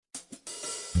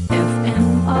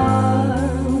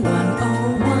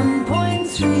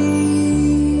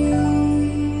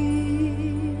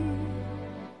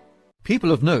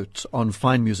People of Note on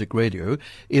Fine Music Radio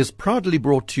is proudly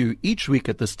brought to you each week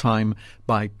at this time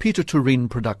by Peter Turin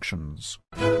Productions.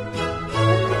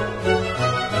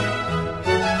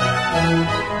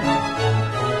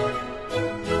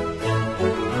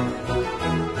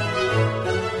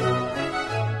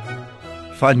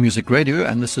 Fine Music Radio,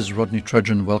 and this is Rodney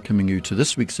Trojan welcoming you to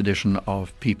this week's edition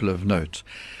of People of Note.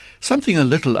 Something a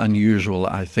little unusual,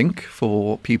 I think,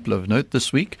 for People of Note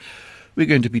this week. We're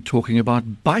going to be talking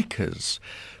about bikers.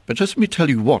 But just let me tell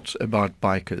you what about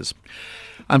bikers.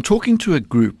 I'm talking to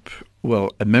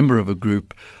a member of a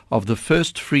group of the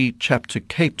First Free Chapter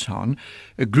Cape Town,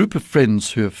 a group of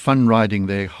friends who have fun riding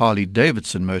their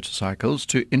Harley-Davidson motorcycles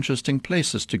to interesting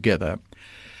places together.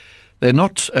 They're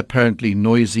not apparently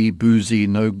noisy, boozy,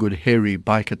 no-good, hairy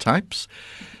biker types.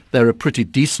 They're a pretty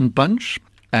decent bunch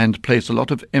and place a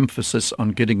lot of emphasis on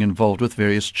getting involved with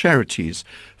various charities,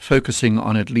 focusing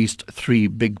on at least 3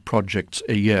 big projects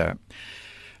a year.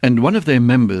 And one of their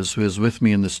members who is with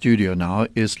me in the studio now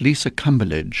is Lisa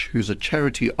Cumberledge, who's a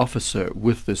charity officer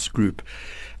with this group.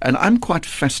 And I'm quite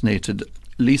fascinated.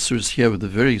 Lisa is here with a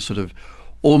very sort of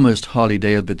almost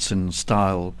Harley-Davidson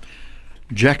style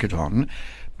jacket on.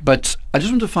 But I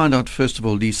just want to find out, first of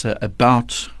all, Lisa,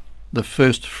 about the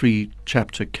First Free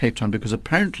Chapter Cape Town, because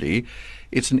apparently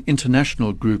it's an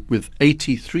international group with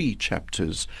 83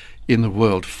 chapters in the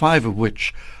world, 5 of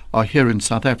which are here in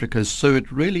South Africa. So it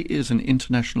really is an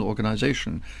international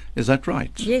organization. Is that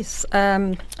right? Yes.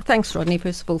 Thanks, Rodney,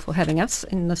 first of all, for having us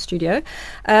in the studio.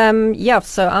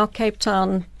 So our Cape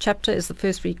Town chapter is the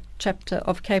First Free Chapter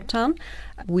of Cape Town.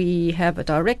 We have a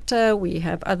director, we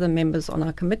have other members on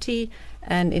our committee,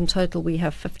 and in total we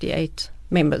have 58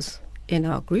 members in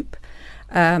our group.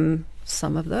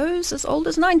 Some of those as old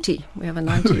as 90. We have a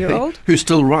 90-year-old. Who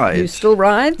still rides. Who still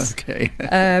rides. Okay.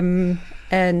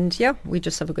 And we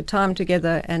just have a good time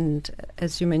together. And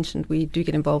as you mentioned, we do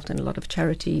get involved in a lot of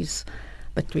charities,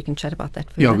 but we can chat about that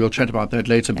further. Yeah, we'll chat about that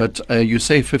later. Yeah. But you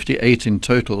say 58 in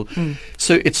total.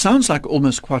 So it sounds like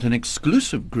almost quite an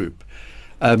exclusive group.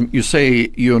 You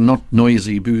say you're not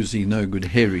noisy, boozy, no good,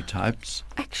 hairy types.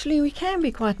 Actually, we can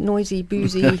be quite noisy,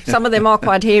 boozy. Some of them are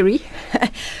quite hairy.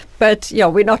 But,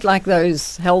 we're not like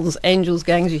those Hells Angels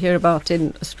gangs you hear about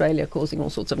in Australia causing all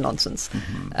sorts of nonsense.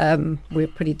 Mm-hmm. We're a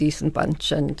pretty decent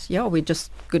bunch. And, we're just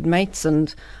good mates.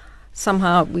 And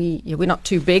somehow we're not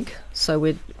too big. So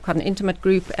we're quite an intimate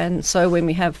group. And so when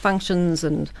we have functions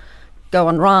and go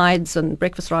on rides and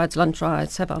breakfast rides, lunch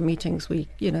rides, have our meetings, we,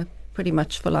 pretty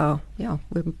much full a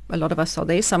lot of us are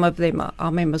there. Some of them,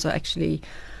 our members are actually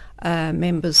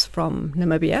members from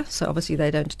Namibia, so obviously they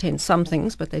don't attend some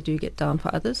things, but they do get down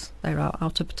for others. They're our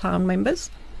out-of-town members.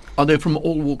 Are they from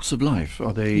all walks of life?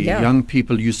 Are they young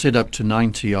people? You said up to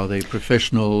 90. Are they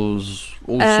professionals,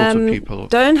 all sorts of people?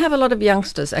 Don't have a lot of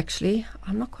youngsters, actually.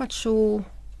 I'm not quite sure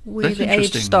where That's the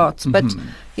age starts, but,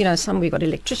 some we've got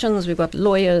electricians, we've got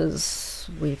lawyers,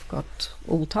 we've got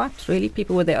all types, really,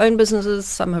 people with their own businesses,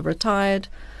 some have retired.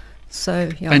 So,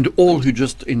 And all who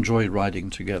just enjoy riding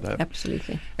together.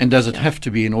 Absolutely. And does it have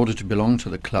to be, in order to belong to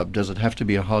the club, does it have to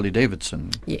be a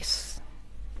Harley-Davidson? Yes.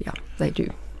 Yeah, they do.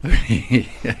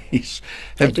 Yes.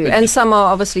 They do. And some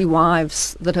are obviously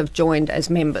wives that have joined as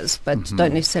members, but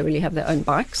don't necessarily have their own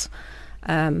bikes,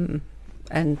 and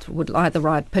would either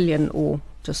ride pillion or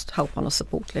just help on a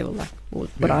support level, like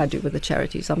what I do with the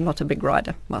charities. I'm not a big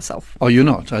rider myself. Oh, you're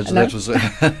not? No. That was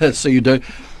so you don't.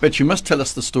 But you must tell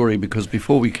us the story, because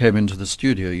before we came into the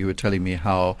studio, you were telling me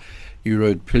how you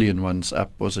rode pillion ones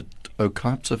up. Was it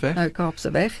Okarpseweg?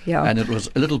 Okarpseweg, yeah. And it was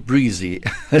a little breezy.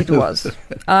 It was.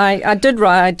 I did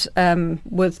ride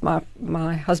with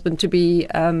my husband to be.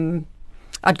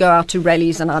 I'd go out to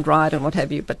rallies and I'd ride and what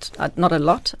have you, but not a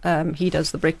lot. He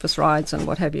does the breakfast rides and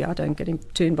what have you. I don't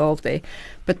get too involved there.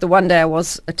 But the one day I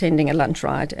was attending a lunch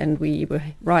ride and we were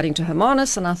riding to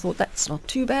Hermanus, and I thought, that's not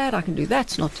too bad. I can do that.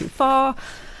 It's not too far.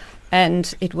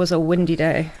 And it was a windy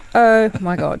day. Oh,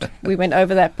 my God. We went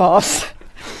over that pass.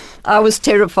 I was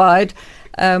terrified.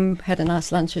 Had a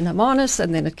nice lunch in Hermanus,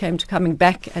 and then it came to coming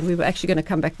back, and we were actually going to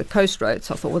come back the coast road.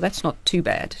 So I thought, well, that's not too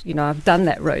bad. I've done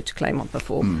that road to Claremont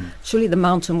before. Surely the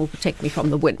mountain will protect me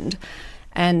from the wind.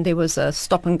 And there was a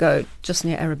stop and go just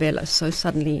near Arabella. So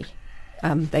suddenly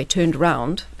they turned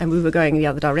around, and we were going the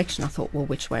other direction. I thought, well,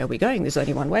 which way are we going? There's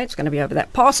only one way. It's going to be over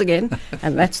that pass again.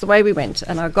 And that's the way we went.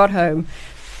 And I got home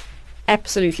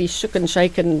absolutely shook and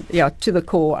shaken, to the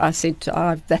core. I said,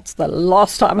 that's the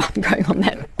last time I'm going on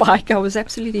that bike. I was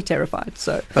absolutely terrified.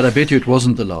 So, but I bet you it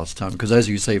wasn't the last time, because as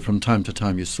you say, from time to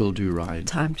time you still do ride.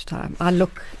 Time to time. I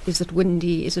look, is it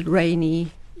windy? Is it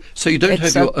rainy? So you don't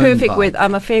have your own perfect bike? weather.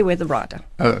 I'm a fair weather rider.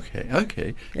 Oh,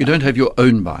 okay. You don't have your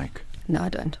own bike? No, I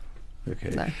don't.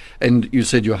 Okay. No. And you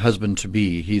said your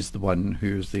husband-to-be, he's the one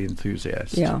who's the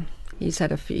enthusiast. Yeah, he's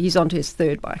onto his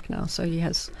third bike now, so he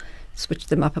has switched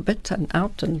them up a bit and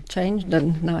out and changed,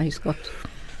 and now he's got...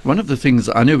 One of the things,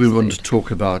 I know we want to talk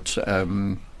about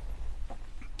the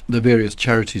various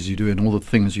charities you do and all the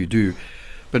things you do,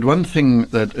 but one thing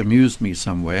that amused me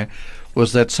somewhere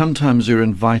was that sometimes you're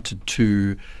invited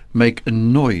to make a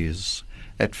noise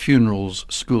at funerals,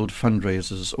 school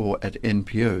fundraisers, or at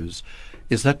NPOs.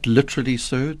 Is that literally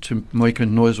so, to make a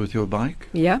noise with your bike?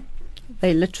 Yeah,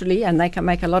 they literally, and they can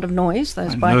make a lot of noise,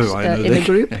 those bikes I know in the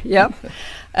group. Yeah.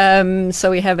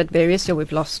 So we have at various,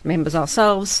 we've lost members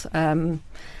ourselves,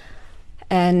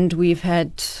 and we've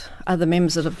had other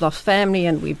members that have lost family,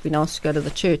 and we've been asked to go to the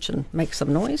church and make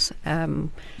some noise.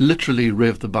 Literally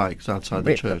rev the bikes outside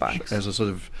the Rev the church bikes. as a sort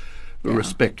of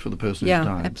respect for the person Yeah, who's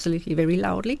died. absolutely, very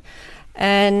loudly.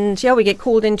 And we get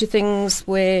called into things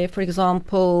where, for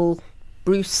example,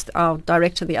 Bruce, our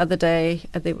director, the other day,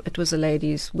 it was a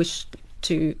lady's wish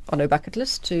on her bucket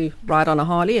list to ride on a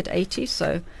Harley at 80,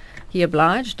 so he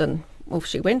obliged, and off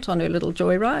she went on her little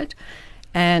joyride.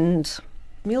 And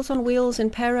Meals on Wheels in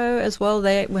Paro as well,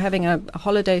 they were having a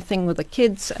holiday thing with the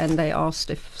kids, and they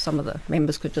asked if some of the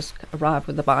members could just arrive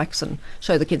with the bikes and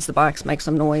show the kids the bikes, make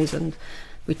some noise, and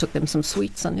we took them some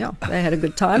sweets, and they had a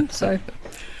good time. So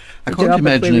I can't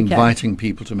imagine inviting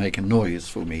people to make a noise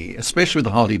for me, especially with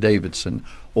a Harley Davidson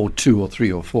or 2 or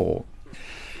 3 or 4.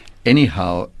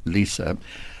 Anyhow, Lisa,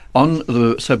 on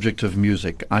the subject of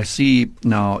music, I see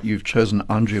now you've chosen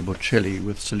Andrea Bocelli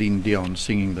with Celine Dion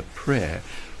singing The Prayer.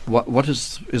 What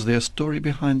is there a story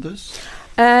behind this?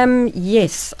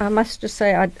 Yes, I must just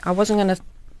say I wasn't going to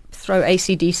throw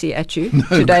AC/DC at you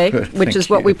today, which is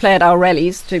what we play at our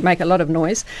rallies to make a lot of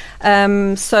noise.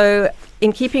 So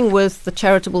in keeping with the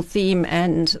charitable theme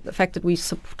and the fact that we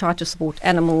try to support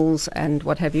animals and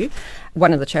what have you,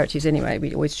 one of the charities anyway,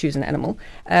 we always choose an animal.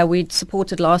 We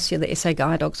supported last year the SA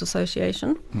Guide Dogs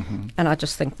Association, and I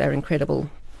just think they're incredible.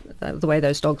 The way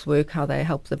those dogs work, how they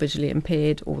help the visually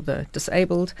impaired or the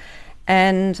disabled.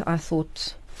 And I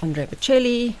thought, Andrea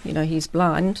Bocelli, he's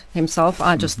blind himself.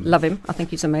 I just love him. I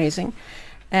think he's amazing.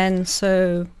 And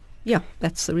so,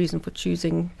 that's the reason for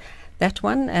choosing that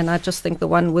one. And I just think the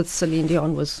one with Celine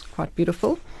Dion was quite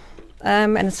beautiful.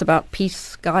 And it's about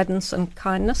peace, guidance and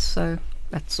kindness. So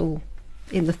that's all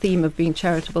in the theme of being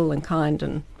charitable and kind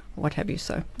and what have you.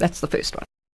 So that's the first one.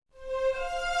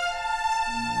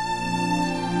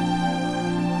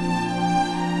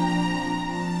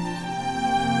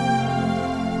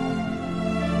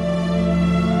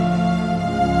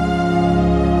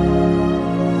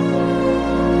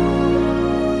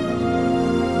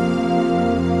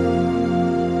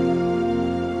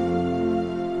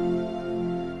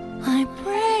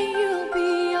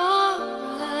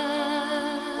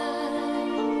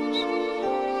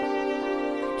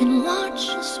 And watch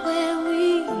us where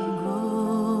we go,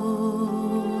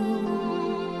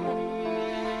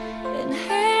 and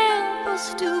help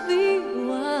us to be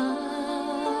wise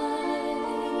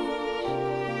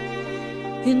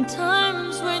in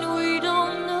times when we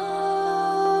don't know.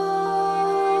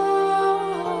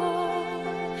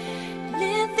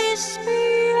 Let this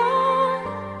be our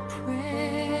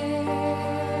prayer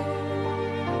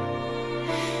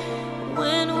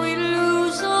when we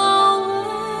lose our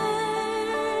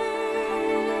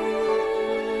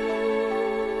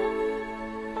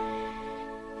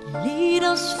lead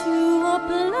us to a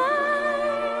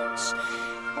place,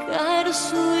 guide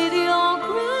us with your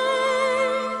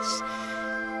grace,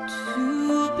 to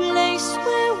a place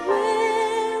where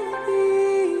we'll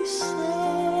be safe.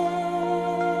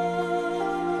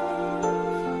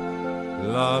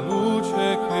 La luce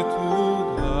che tu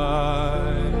dai,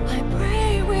 I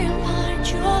pray we'll find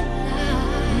your light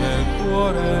nel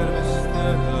cuore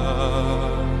resterà,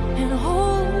 and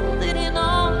hold it in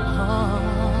our heart.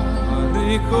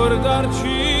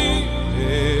 Ricordarci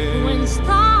When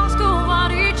stars go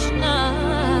out each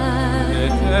night,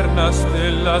 l'eterna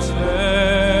stella sei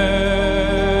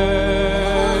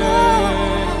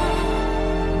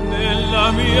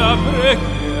nella mia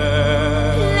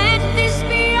preghiera. let this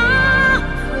be our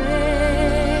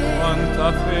prayer.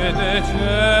 Quanta fede We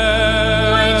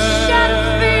c'è, shall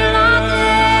feel our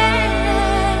day.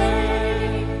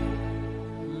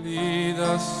 lead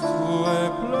us to a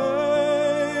place,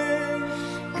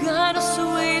 Guide us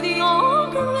with your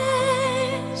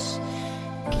grace.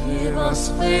 Give us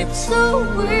faith so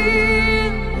we'll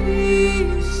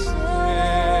be safe.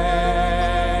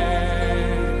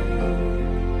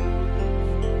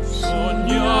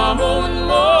 sogniamo un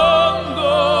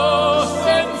mondo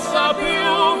senza più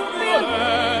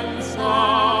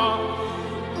violenza,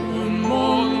 un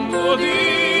mondo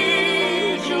di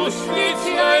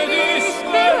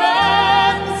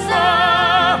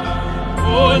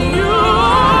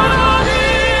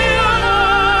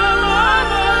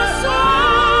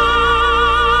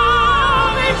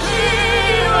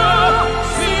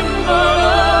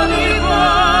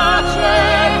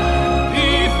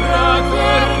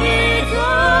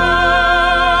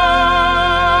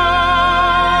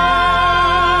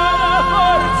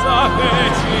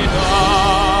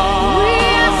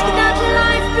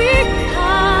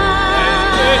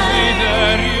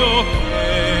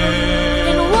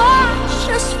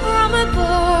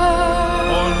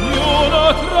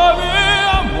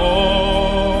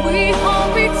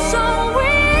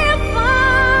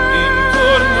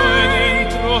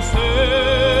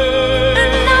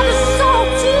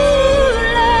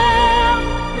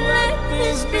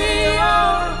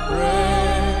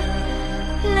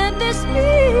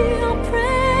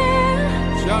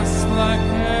like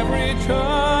every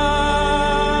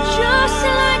child. Just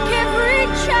like every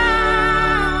child,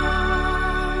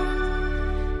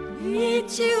 need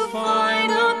to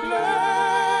find a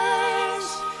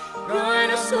place. Guide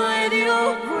us with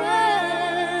your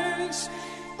grace.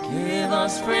 Give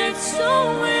us faith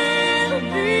so we'll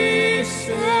be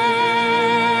saved.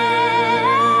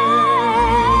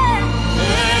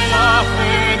 Et la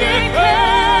fede che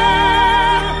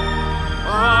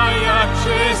hai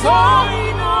acceso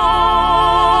in noi,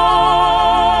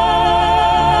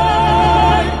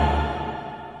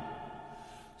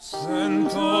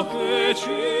 Sento che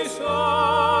ci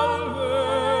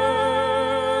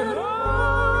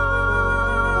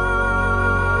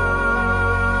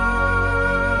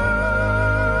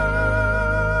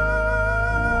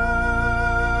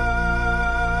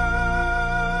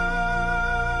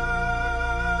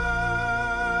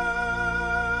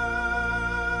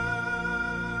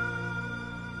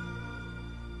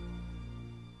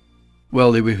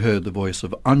Well, there we heard the voice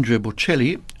of Andrea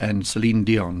Bocelli and Celine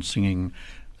Dion singing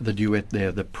the duet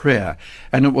there, The Prayer.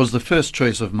 And it was the first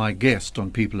choice of my guest on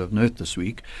People of Note this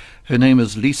week. Her name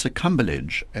is Lisa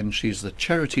Cumberledge, and she's the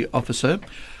charity officer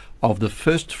of the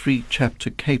First Free Chapter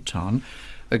Cape Town,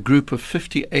 a group of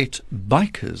 58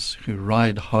 bikers who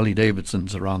ride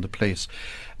Harley-Davidsons around the place.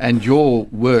 And your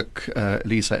work,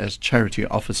 Lisa, as charity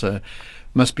officer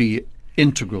must be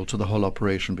integral to the whole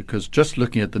operation, because just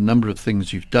looking at the number of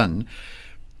things you've done,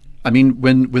 I mean,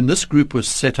 when this group was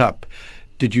set up,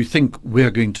 did you think we're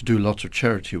going to do lots of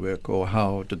charity work, or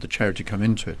how did the charity come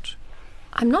into it?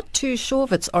 I'm not too sure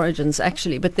of its origins,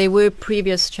 actually, but there were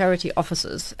previous charity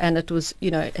officers, and it was,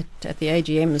 you know, at the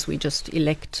AGMs we just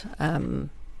elect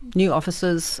new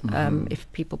officers if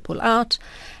people pull out.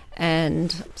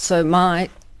 And so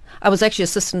I was actually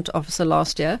assistant officer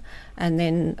last year, and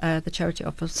then the charity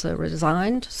officer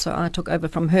resigned, so I took over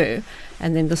from her,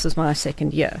 and then this is my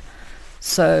second year.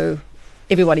 So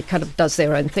everybody kind of does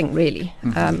their own thing, really,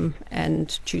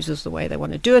 and chooses the way they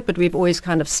want to do it, but we've always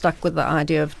kind of stuck with the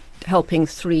idea of helping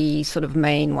 3 sort of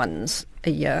main ones a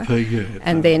year. Per year.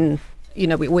 And then, you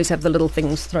know, we always have the little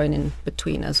things thrown in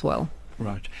between as well.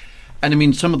 Right. And I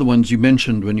mean, some of the ones you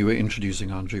mentioned when you were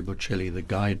introducing Andrea Bocelli, the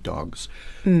guide dogs,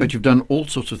 but you've done all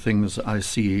sorts of things, I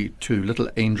see, to Little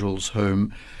Angels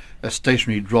Home, a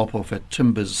stationary drop-off at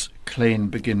Timbers Klein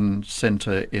Begin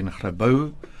Centre in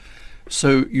Grabouw.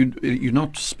 So you're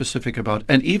not specific about,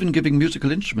 and even giving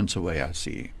musical instruments away, I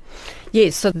see.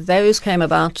 Yes, so those came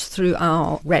about through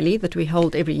our rally that we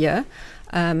hold every year.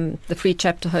 The Free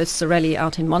Chapter hosts a rally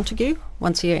out in Montague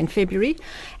once a year in February,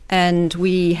 and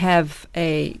we have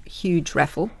a huge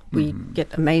raffle. We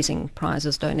get amazing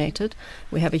prizes donated.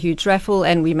 We have a huge raffle,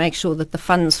 and we make sure that the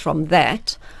funds from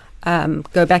that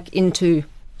go back into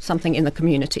something in the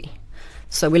community.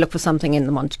 So we look for something in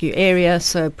the Montague area.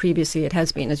 So previously it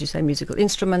has been, as you say, musical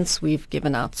instruments. We've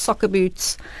given out soccer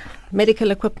boots,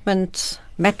 medical equipment,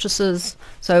 mattresses.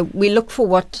 So we look for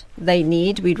what they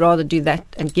need. We'd rather do that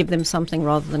and give them something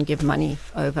rather than give money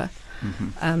over,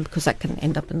 because that can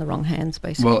end up in the wrong hands,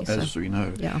 basically. Well, as we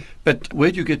know. Yeah. But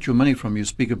where do you get your money from? You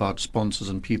speak about sponsors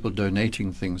and people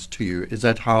donating things to you. Is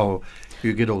that how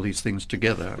you get all these things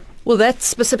together? Well, that's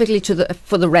specifically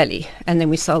for the rally, and then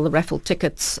we sell the raffle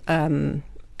tickets, and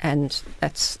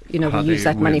that's, you know, How we use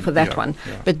they that money win, for that yeah, one.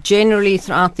 yeah. But generally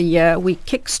throughout the year, we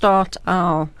kickstart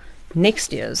our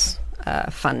next year's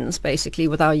funds basically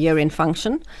with our year-end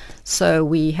function. So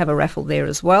we have a raffle there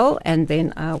as well, and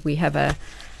then we have a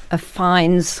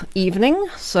fines evening.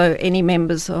 So any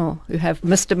members who have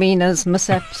misdemeanors,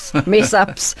 mishaps,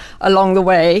 mess-ups along the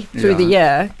way through the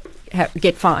year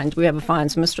get fined. We have a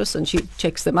fines mistress, and she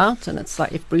checks them out, and it's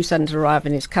like if Bruce hadn't arrived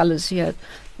in his colours here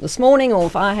this morning, or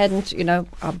if I hadn't, you know,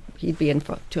 he'd be in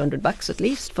for $200 at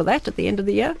least for that at the end of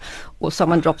the year. Or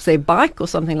someone drops their bike or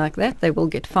something like that, they will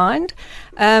get fined.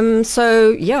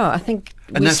 So yeah, I think.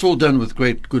 And that's all done with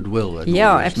great goodwill. And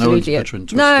Yeah, all this. absolutely. No one's bitter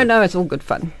and No, twisted. no, it's all good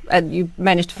fun, and you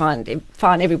manage to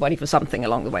fine everybody for something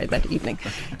along the way that evening.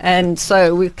 And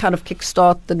so we kind of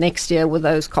kickstart the next year with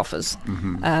those coffers.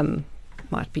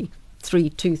 Might be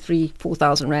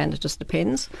 4,000 rand. It just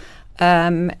depends.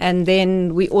 And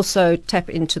then we also tap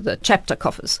into the chapter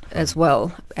coffers as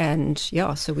well. And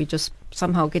yeah, so we just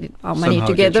somehow get our money Somehow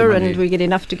get together, your and money. we get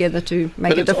enough together to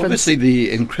make But a it's difference. obviously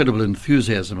the incredible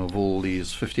enthusiasm of all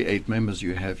these 58 members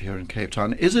you have here in Cape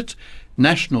Town. Is it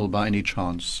national by any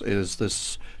chance? Is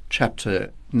this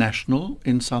chapter national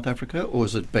in South Africa, or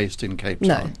is it based in Cape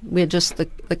No, Town? we're just the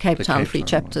Cape The Town Cape Free Town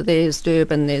Chapter. one. There's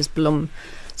Durban, there's Bloem.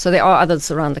 So there are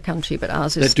others around the country, but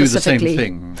ours is That do the same specifically.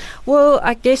 thing. Well,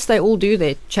 I guess they all do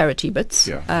their charity bits.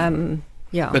 Yeah.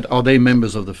 Yeah. But are they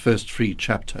members of the First Free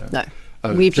Chapter? No.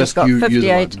 Oh, We've just got you're the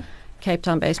 58. one. Cape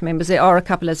Town-based members. There are a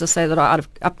couple, as I say, that are out of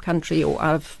up country or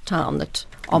out of town that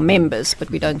are members, but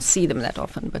we don't see them that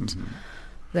often. But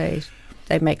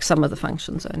they make some of the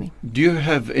functions only. Do you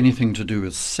have anything to do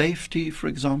with safety, for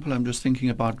example? I'm just thinking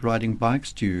about riding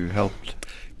bikes. Do you help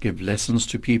give lessons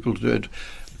to people to it,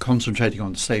 concentrating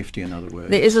on safety, in other words?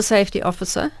 There is a safety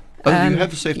officer. Oh, you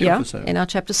have a safety officer? In our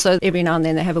chapter. So every now and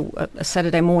then they have a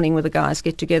Saturday morning where the guys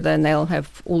get together and they'll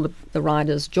have all the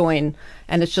riders join,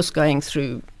 and it's just going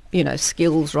through,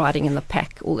 skills, riding in the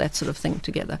pack, all that sort of thing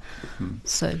together.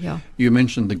 So, yeah. You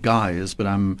mentioned the guys, but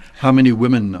how many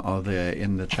women are there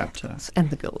in the chapter?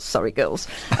 And the girls, sorry, girls.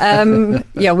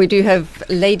 Yeah, we do have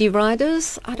lady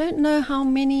riders. I don't know how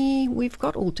many we've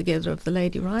got altogether of the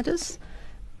lady riders.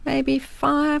 Maybe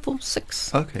 5 or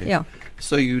 6. Okay. Yeah.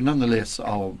 So you nonetheless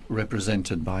are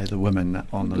represented by the women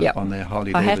on their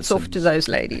Harley Davidsons. Hats off to those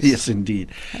ladies. Yes,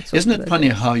 indeed. Hats Isn't off to it those funny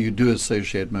ladies. how you do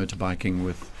associate motorbiking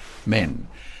with men,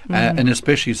 and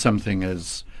especially something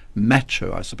as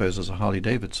macho, I suppose, as a Harley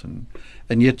Davidson,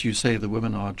 and yet you say the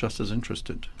women are just as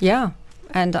interested. Yeah,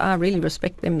 and I really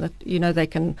respect them that, they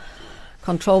can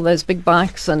control those big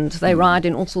bikes and they ride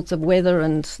in all sorts of weather.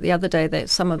 And the other day,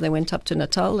 some of them went up to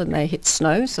Natal and they hit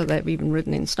snow, so they've even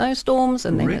ridden in snowstorms,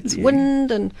 and then it's Really?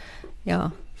 wind and, yeah.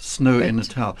 Snow in But-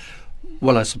 Natal.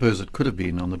 Well, I suppose it could have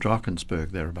been on the Drakensberg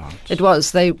thereabouts. It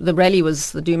was. The rally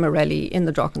was the Duma rally in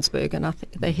the Drakensberg, and I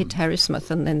think they hit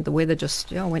Harrismith, and then the weather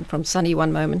just went from sunny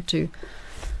one moment to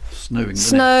Snowing the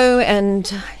snow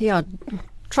and,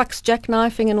 trucks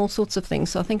jackknifing and all sorts of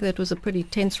things. So I think that was a pretty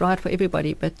tense ride for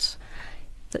everybody, but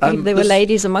there were this-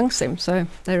 ladies amongst them, so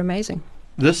they're amazing.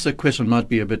 This question might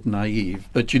be a bit naive,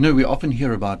 but we often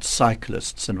hear about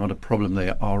cyclists and what a problem they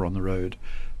are on the road,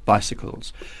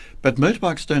 bicycles. But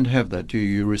motorbikes don't have that, do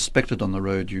you? You respect it on the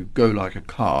road, you go like a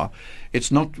car.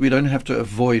 We don't have to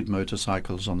avoid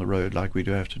motorcycles on the road like we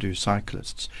do have to do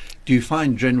cyclists. Do you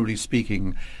find, generally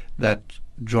speaking, that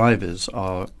drivers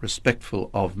are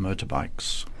respectful of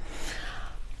motorbikes?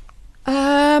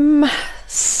 Some,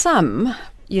 some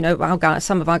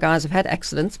of our guys have had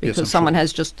accidents Yes, because I'm someone sure.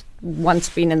 has just once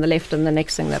been in the left and the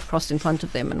next thing they've crossed in front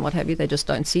of them and what have you. They just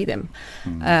don't see them.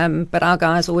 But our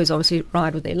guys always obviously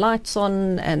ride with their lights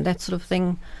on and that sort of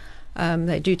thing.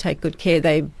 They do take good care.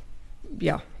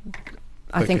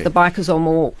 I think Okay. the bikers are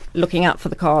more looking out for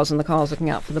the cars and the cars looking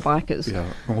out for the bikers. Yeah,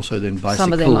 also then bicycles.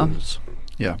 Some of them are.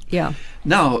 Yeah. Yeah.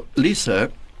 Now,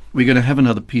 Lisa, we're going to have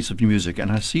another piece of music,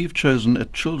 and I see you've chosen a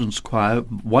children's choir,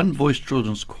 one-voice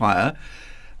children's choir,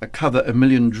 a cover, A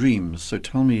Million Dreams. So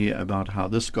tell me about how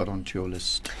this got onto your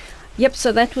list. Yep,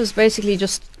 so that was basically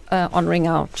just honouring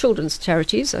our children's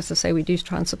charities. As I say, we do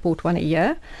try and support one a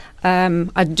year.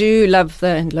 I do love the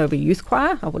Ndlovu Youth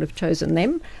Choir. I would have chosen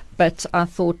them, but I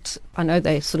know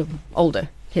they're sort of older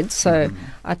kids, so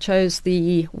I chose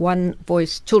the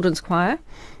one-voice children's choir.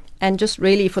 And just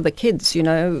really for the kids,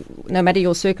 no matter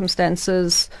your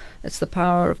circumstances, it's the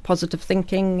power of positive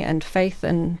thinking and faith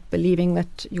and believing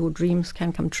that your dreams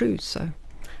can come true. So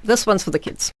this one's for the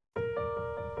kids.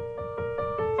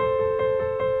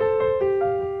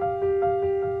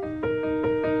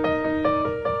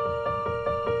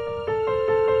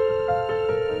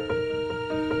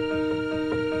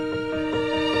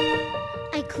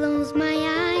 I close my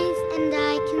eyes and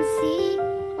I can see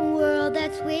a world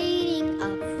that's waiting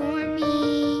up for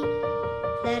me,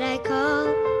 that I call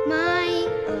my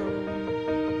own.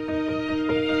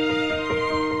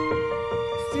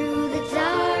 Through the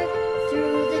dark,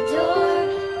 through the door,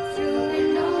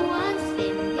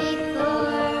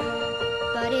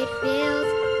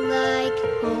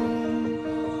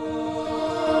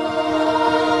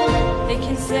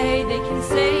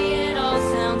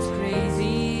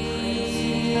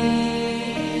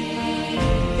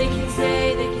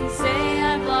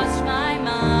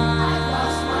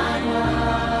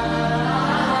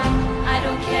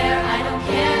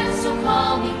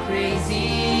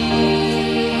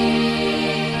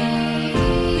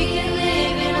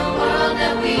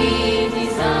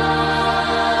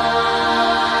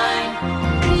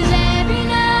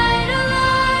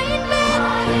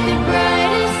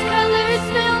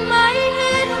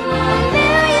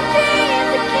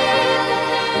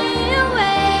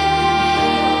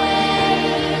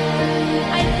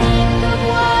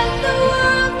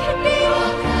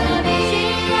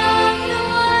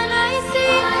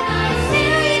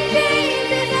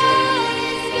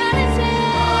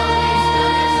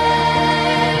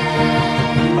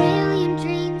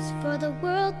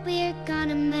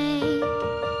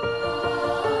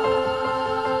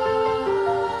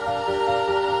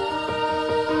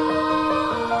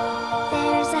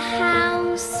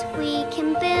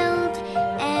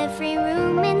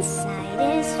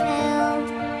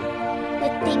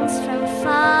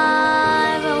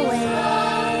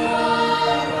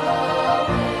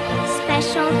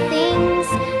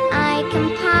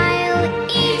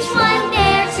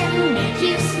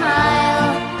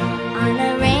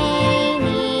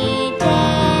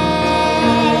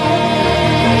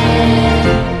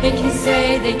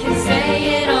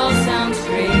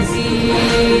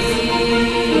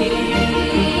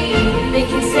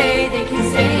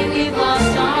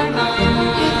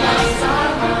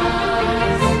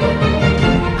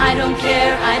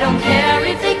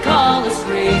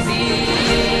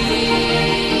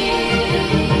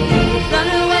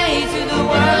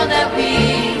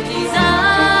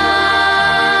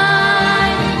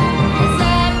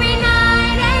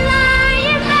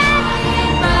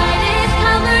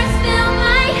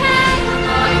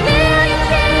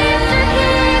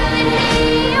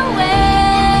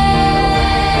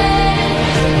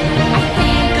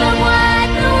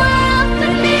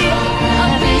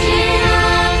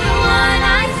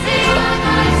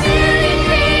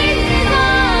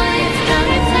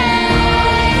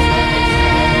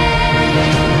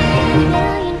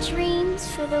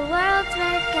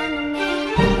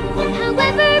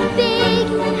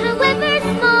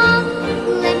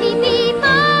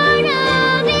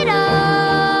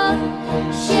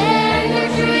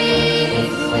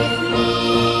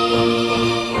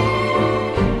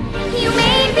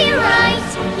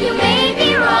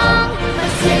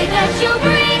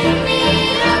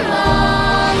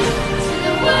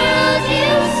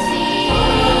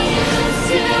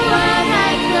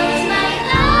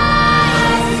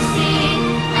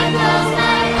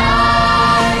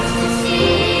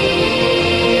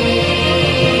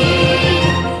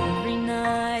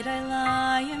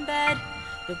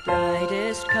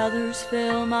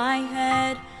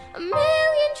 A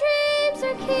million dreams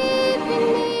are keeping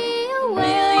me awake.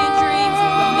 Million dreams,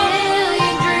 a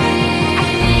million dreams. I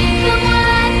think of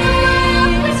what the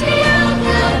world was filled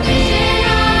with. A vision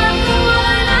of the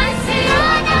one I see.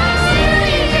 A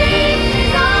million dreams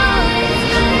is all it's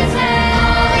gonna take.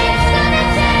 All it's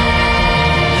gonna take.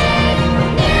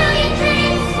 A million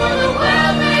dreams for the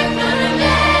world we're gonna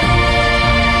make.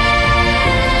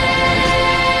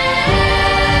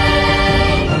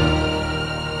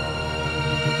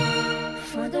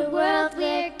 For the world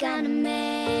we're gonna make.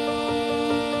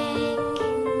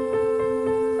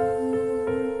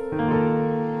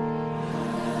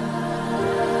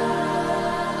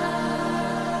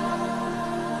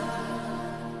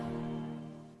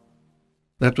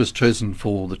 That was chosen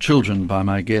for the children by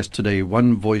my guest today,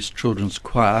 One Voice Children's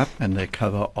Choir, and their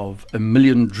cover of A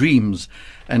Million Dreams,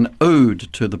 an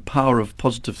ode to the power of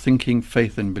positive thinking,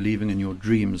 faith and believing in your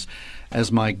dreams.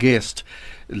 As my guest,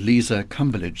 Lisa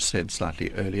Cumberledge, said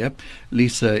slightly earlier,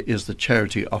 Lisa is the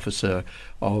charity officer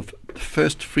of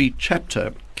First Free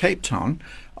Chapter, Cape Town,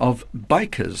 of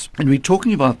bikers. And we're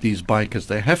talking about these bikers.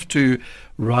 They have to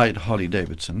ride Harley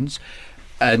Davidsons,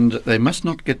 and they must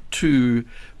not get too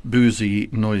boozy,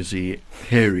 noisy,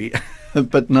 hairy.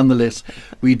 But nonetheless,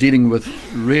 we're dealing with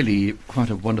really quite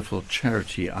a wonderful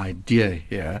charity idea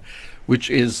here, which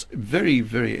is very,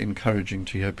 very encouraging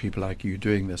to hear people like you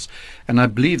doing this. And I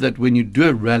believe that when you do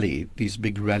a rally, these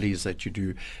big rallies that you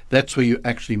do, that's where you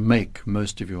actually make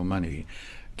most of your money.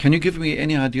 Can you give me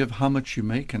any idea of how much you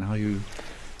make and how you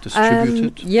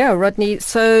distribute it? Yeah, Rodney.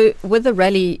 So with the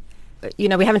rally, we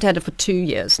haven't had it for 2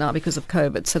 years now because of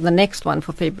COVID. So the next one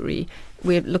for February,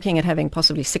 we're looking at having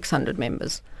possibly 600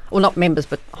 members. Or not members,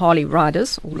 but Harley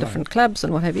riders, all different clubs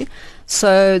and what have you.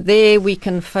 So there we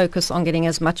can focus on getting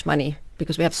as much money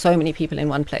because we have so many people in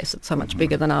one place. It's so much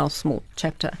bigger than our small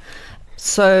chapter.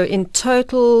 So in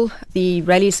total, the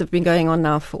rallies have been going on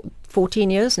now for 14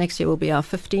 years. Next year will be our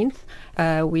 15th.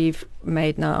 We've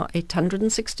made now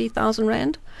 860,000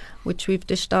 Rand, which we've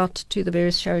dished out to the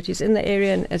various charities in the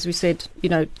area. And as we said,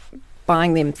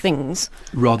 buying them things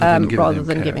Rather than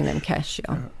giving them cash.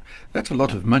 Yeah. That's a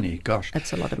lot of money, gosh.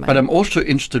 That's a lot of money. But I'm also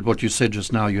interested what you said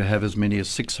just now. You have as many as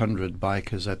 600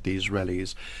 bikers at these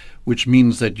rallies, which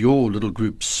means that your little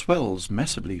group swells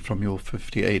massively from your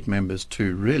 58 members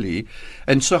to really.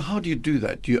 And so how do you do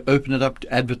that? Do you open it up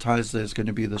to advertise there's going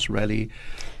to be this rally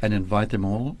and invite them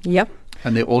all? Yep.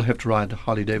 And they all have to ride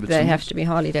Harley Davidson? They have to be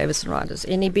Harley Davidson riders.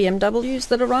 Any BMWs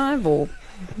that arrive, or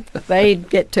they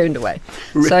get turned away.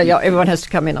 Really? So everyone has to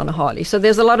come in on a Harley. So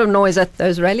there's a lot of noise at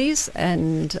those rallies,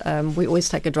 and we always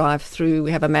take a drive through.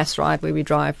 We have a mass ride where we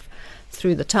drive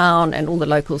through the town, and all the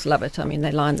locals love it. I mean,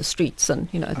 they line the streets, and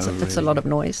it's a lot of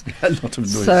noise. A lot of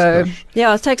noise. So gosh.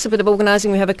 yeah, it takes a bit of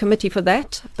organising. We have a committee for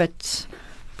that, but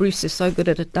Bruce is so good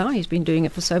at it now. He's been doing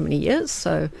it for so many years.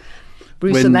 So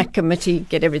Bruce and that committee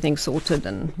get everything sorted,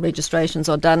 and registrations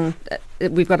are done.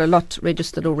 We've got a lot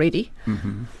registered already.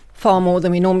 Mm-hmm. Far more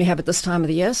than we normally have at this time of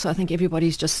the year. So I think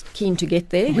everybody's just keen to get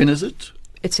there. When is it?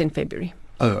 It's in February.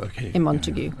 Oh, okay. In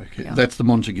Montague. Yeah, okay. Yeah. That's the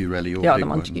Montague rally. Yeah, the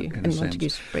Montague in Montague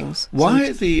Springs.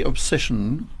 Why the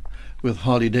obsession with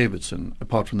Harley Davidson,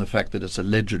 apart from the fact that it's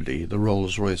allegedly the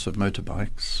Rolls-Royce of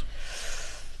motorbikes?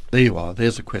 There you are.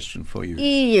 There's a question for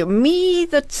you. Me,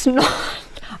 that's not.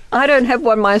 I don't have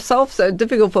one myself, so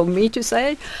difficult for me to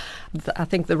say. I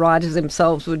think the riders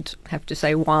themselves would have to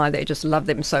say why they just love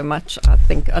them so much. I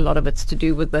think a lot of it's to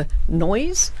do with the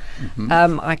noise.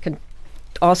 Mm-hmm. I can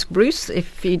ask Bruce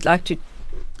if he'd like to.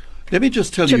 Let me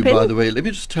just tell you, Chip in? by the way, let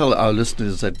me just tell our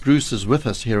listeners that Bruce is with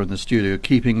us here in the studio,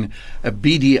 keeping a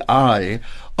beady eye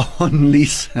on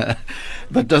Lisa,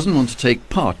 but doesn't want to take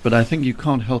part. But I think you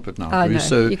can't help it now, Bruce.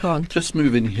 No, so you can't. Just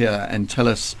move in here and tell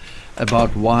us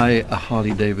about why a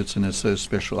Harley Davidson is so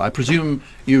special. I presume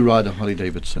you ride a Harley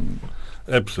Davidson.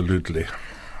 Absolutely.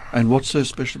 And what's so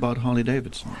special about Harley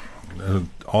Davidson?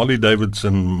 Harley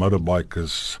Davidson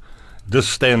motorbike just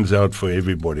stands out for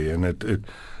everybody, and it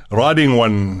riding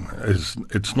one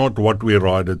it's not what we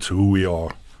ride, it's who we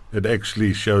are. It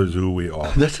actually shows who we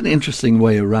are. That's an interesting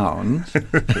way around.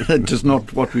 It's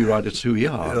not what we ride, it's who we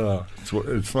are. Yeah,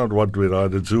 it's not what we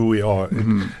ride, it's who we are.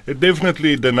 Mm-hmm. It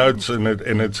definitely denotes, and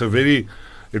it's a very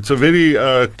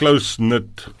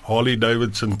close-knit. Harley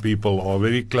Davidson people are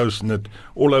very close-knit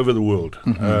all over the world.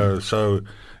 Mm-hmm. So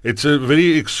it's a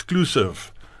very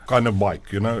exclusive kind of bike.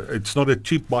 It's not a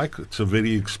cheap bike, it's a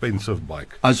very expensive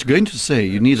bike. I was going to say,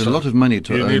 you need a lot of money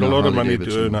to own a Harley Davidson. You need a lot of money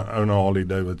to own a Harley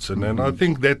Davidson. Mm-hmm. And I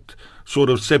think that sort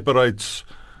of separates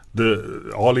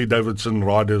the Harley Davidson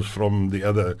riders from the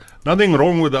other. Nothing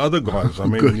wrong with the other guys. I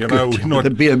mean, Good. we're not... The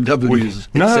BMWs,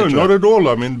 No, etc. not at all.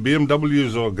 I mean,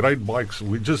 BMWs are great bikes.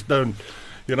 We just don't...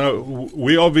 You know,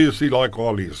 we obviously like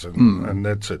Harleys, and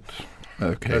that's it.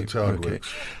 Okay. That's how it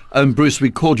works. Bruce, we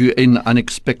called you in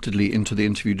unexpectedly into the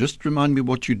interview. Just remind me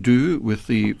what you do with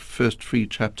the First Free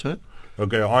Chapter.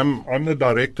 Okay, I'm the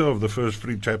director of the First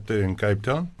Free Chapter in Cape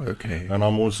Town. Okay. And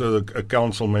I'm also a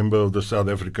council member of the South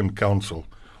African Council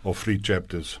of Free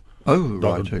Chapters. Oh,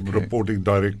 right, okay. Reporting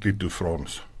directly to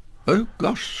France. Oh,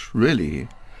 gosh, really?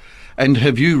 And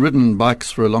have you ridden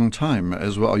bikes for a long time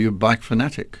as well? Are you a bike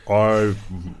fanatic? The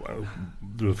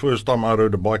first time I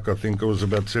rode a bike, I think I was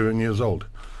about 7 years old.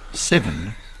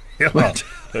 7? Yeah. What?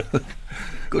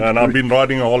 Good And I've grief. been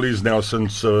riding Harleys now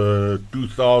since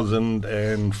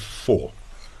 2004.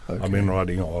 Okay. I've been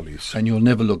riding Harleys. And you'll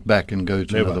never look back and go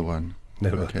to Never. another one?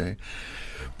 Never. Okay.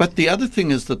 But the other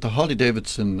thing is that the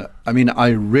Harley-Davidson, I mean, I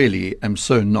really am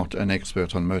so not an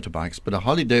expert on motorbikes, but a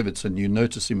Harley-Davidson, you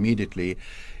notice immediately,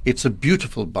 it's a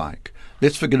beautiful bike.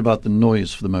 Let's forget about the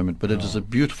noise for the moment, but it is a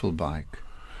beautiful bike.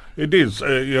 It is,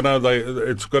 you know,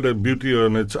 it's got a beauty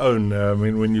on its own. I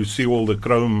mean, when you see all the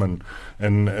chrome and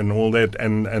all that,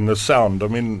 and the sound. I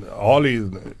mean, Harley,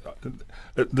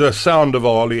 the sound of a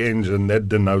Harley engine, that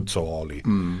denotes a Harley.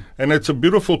 And it's a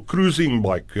beautiful cruising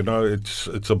bike. You know,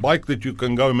 it's a bike that you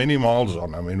can go many miles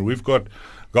on. I mean, we've got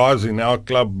guys in our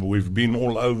club. We've been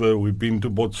all over. We've been to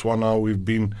Botswana. We've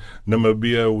been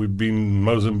Namibia. We've been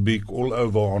Mozambique. All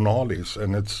over on Harleys,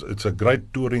 and it's a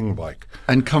great touring bike.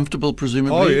 And comfortable,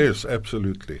 presumably? Oh yes,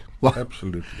 absolutely, Well-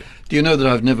 absolutely. Do you know that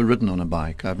I've never ridden on a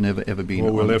bike? I've never ever been Well,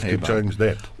 on we'll have a to bike. change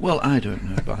that. Well, I don't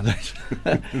know about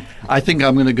that. I think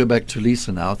I'm going to go back to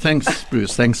Lisa now. Thanks,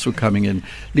 Bruce. Thanks for coming in.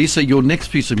 Lisa, your next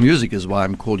piece of music is why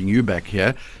I'm calling you back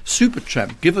here.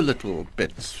 Supertramp, give a little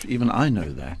bit. Even I know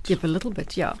that. Give a little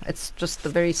bit, yeah. It's just a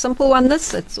very simple one,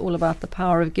 this. It's all about the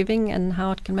power of giving and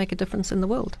how it can make a difference in the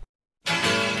world.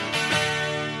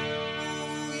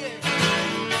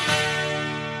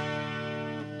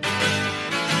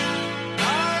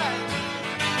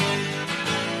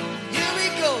 Here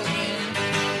we go again.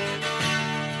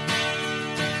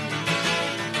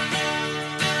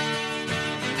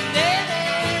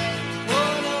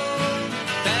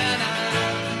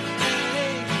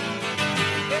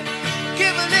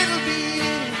 Give a little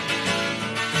bit,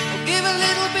 oh, give a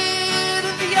little bit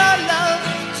of your love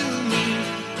to me.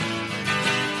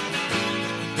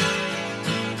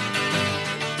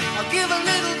 I'll give a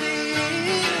little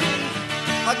bit,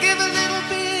 I'll give a little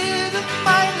bit of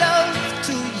my love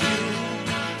to you.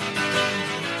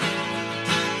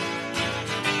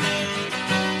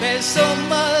 There's so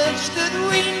much that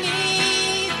we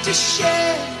need to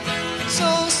share, so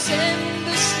send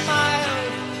a smile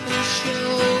and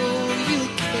show you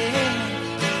care.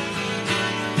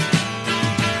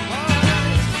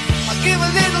 I'll give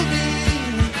a little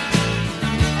bit,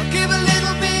 I'll give a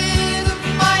little bit of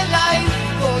my life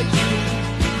for you.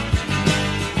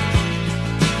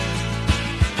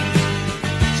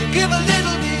 So give a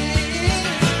little bit,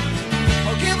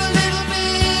 or give a little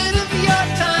bit of your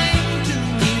time to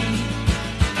me.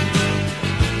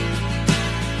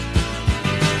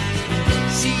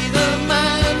 See the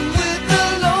man with the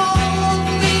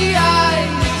lonely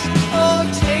eyes, oh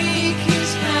take his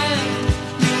hand,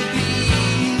 you'll be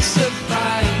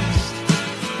surprised.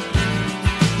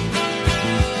 Oh,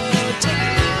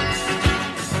 take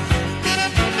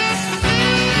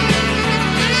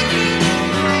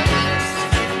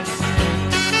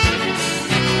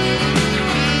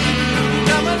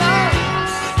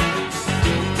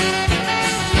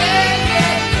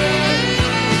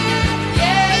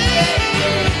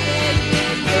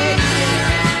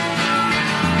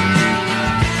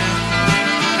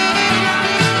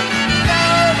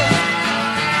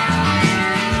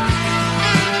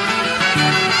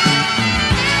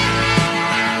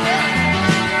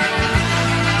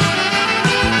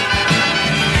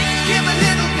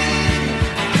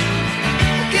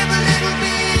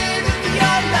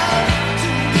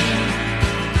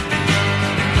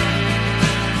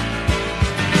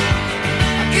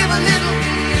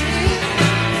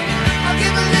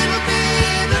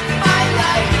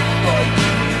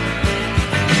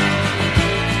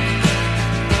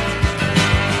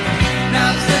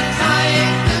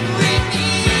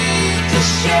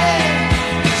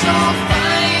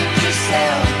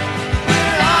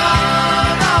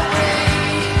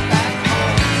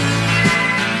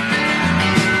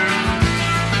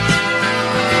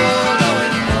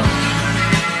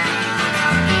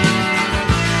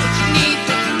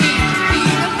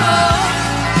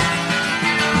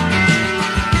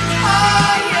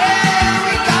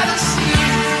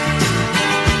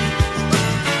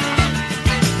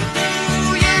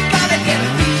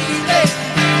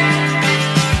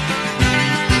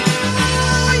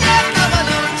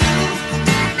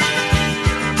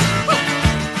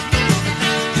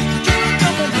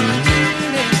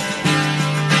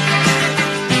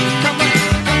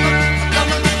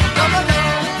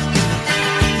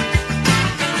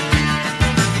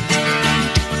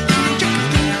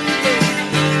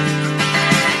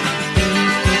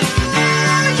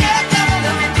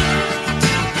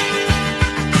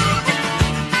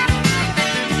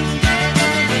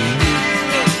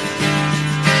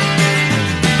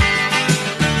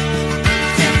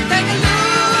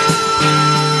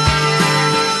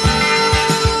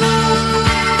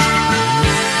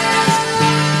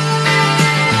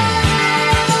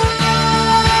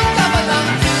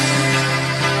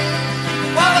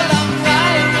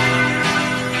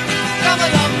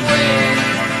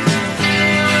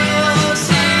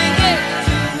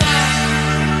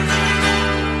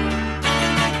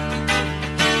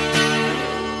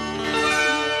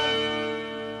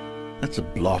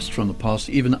blast from the past.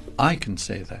 Even I can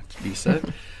say that,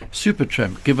 Lisa.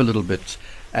 Supertramp, Give a Little Bit,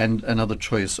 and another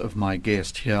choice of my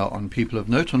guest here on People of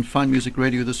Note on Fine Music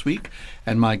Radio this week,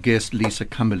 and my guest Lisa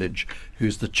Cumberledge,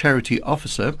 who's the charity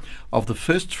officer of the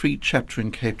First Free chapter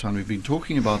in Cape Town. We've been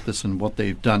talking about this and what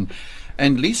they've done.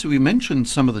 And Lisa, we mentioned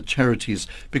some of the charities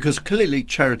because clearly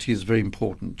charity is very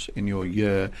important in your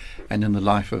year and in the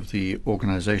life of the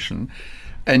organization.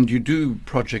 And you do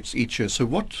projects each year. So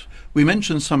we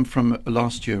mentioned some from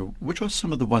last year. Which are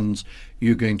some of the ones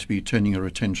you're going to be turning your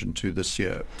attention to this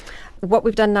year? What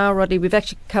we've done now, Rodney, we've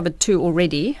actually covered 2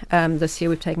 already. This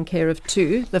year we've taken care of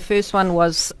 2. The first one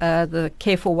was the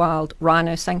Care for Wild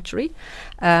Rhino Sanctuary.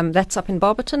 That's up in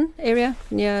Barberton area,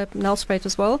 near Nelspruit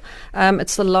as well.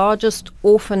 It's the largest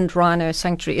orphaned rhino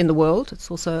sanctuary in the world.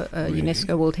 It's also a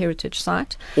UNESCO World Heritage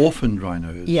Site. Orphaned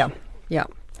rhinos? Yeah.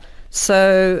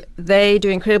 So they do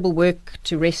incredible work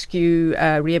to rescue,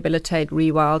 rehabilitate,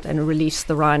 rewild and release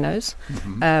the rhinos,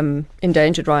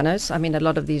 endangered rhinos. I mean, a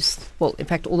lot of these, well, in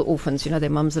fact, all the orphans, their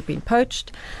mums have been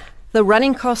poached. The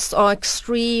running costs are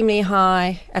extremely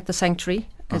high at the sanctuary,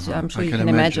 as I'm sure you can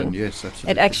imagine. Yes,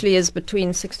 absolutely. It actually is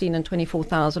between 16 and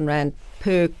 24,000 Rand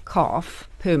per calf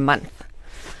per month.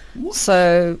 What?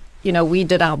 So, we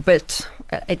did our bit.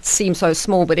 It seems so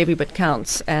small, but every bit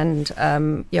counts. And,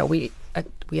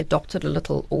 we adopted a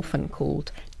little orphan called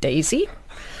Daisy.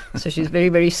 So she's very,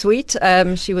 very sweet.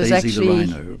 She was Daisy actually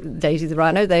the rhino. Daisy the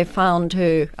rhino. They found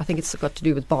her, I think it's got to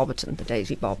do with Barberton, the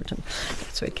Daisy Barberton.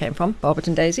 That's where it came from,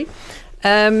 Barberton Daisy.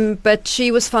 But she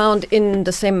was found in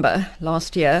December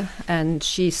last year and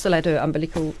she still had her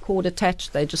umbilical cord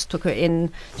attached. They just took her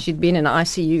in. She'd been in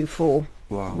ICU for,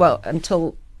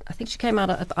 until I think she came out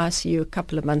of the ICU a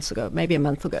couple of months ago, maybe a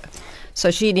month ago.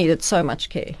 So she needed so much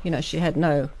care. She had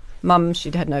no mum,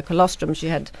 she'd had no colostrum, she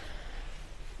had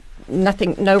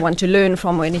nothing, no one to learn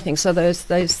from or anything. So those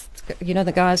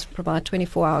the guys provide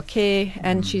 24-hour care,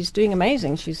 and she's doing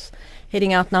amazing. She's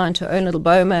heading out now into her own little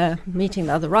boma, meeting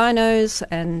the other rhinos,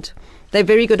 and they're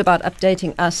very good about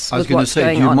updating us with what's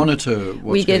going on. You monitor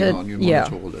what's going on, you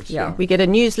monitor all this. Yeah, we get a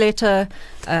newsletter,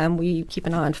 we keep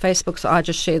an eye on Facebook, so I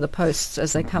just share the posts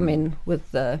as they come in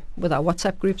with our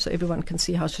WhatsApp group so everyone can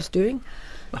see how she's doing.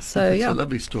 So It's a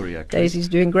lovely story, actually. Daisy's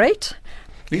doing great.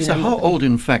 Lisa, how old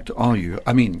in fact are you?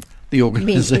 I mean, the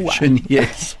organization,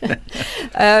 yes.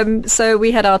 So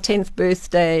we had our 10th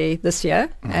birthday this year,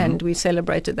 and we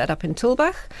celebrated that up in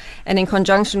Tilbach. And in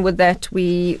conjunction with that,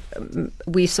 we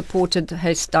supported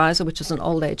Haste Dyser, which is an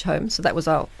old age home. So that was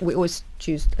we always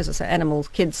choose, as I say, animals,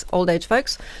 kids, old age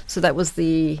folks. So that was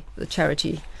the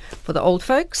charity for the old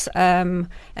folks. And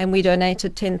we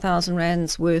donated 10,000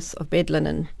 Rands worth of bed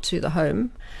linen to the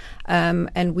home.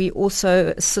 And we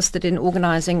also assisted in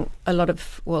organising a lot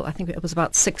of, I think it was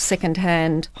about 6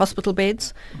 second-hand hospital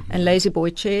beds and lazy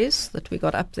boy chairs that we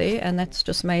got up there, and that's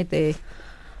just made the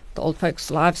old folks'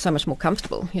 lives so much more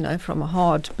comfortable, from a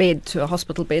hard bed to a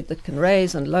hospital bed that can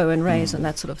raise and lower and raise and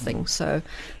that sort of thing. So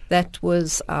that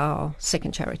was our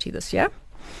second charity this year.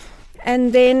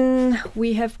 And then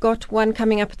we have got one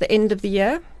coming up at the end of the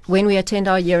year. When we attend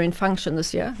our year-end function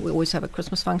this year, we always have a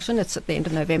Christmas function. It's at the end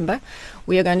of November.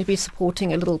 We are going to be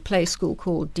supporting a little play school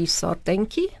called Die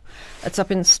Sardenki. It's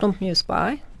up in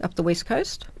Stompmuirsbaai, up the west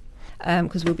coast,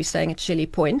 because we'll be staying at Shelley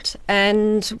Point.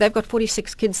 And they've got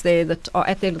 46 kids there that are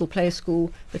at their little play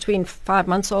school between 5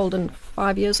 months old and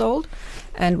 5 years old.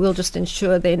 And we'll just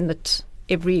ensure then that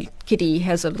every kiddie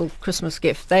has a little Christmas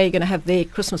gift. They're going to have their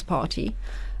Christmas party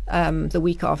the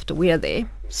week after we're there.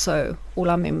 So all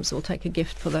our members will take a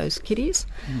gift for those kiddies.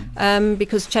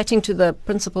 Because chatting to the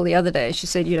principal the other day, she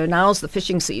said, now's the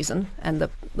fishing season and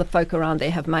the folk around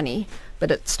there have money,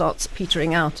 but it starts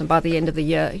petering out. And by the end of the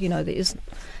year, there is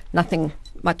nothing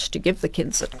much to give the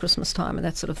kids at Christmas time and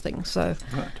that sort of thing. So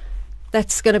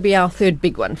that's going to be our third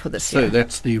big one for this year. So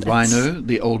that's the rhino,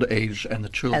 the old age, and the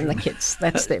children. And the kids,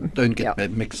 that's them. Don't get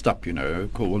that mixed up,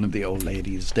 call one of the old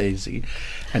ladies Daisy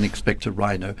and expect a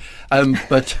rhino.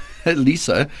 But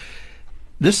Lisa,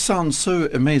 this sounds so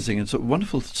amazing. It's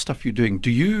wonderful stuff you're doing. Do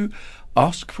you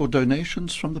ask for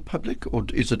donations from the public, or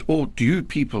is it all, do you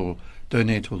people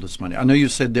donate all this money? I know you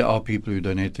said there are people who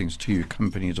donate things to you,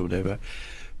 companies or whatever,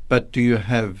 but do you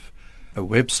have a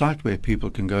website where people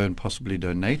can go and possibly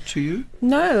donate to you?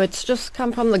 No, it's just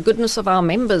come from the goodness of our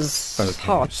members'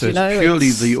 hearts. So it's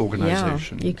purely the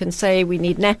organisation. Yeah, you can say we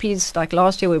need nappies, like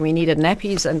last year when we needed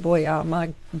nappies, and boy,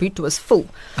 my boot was full.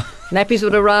 Nappies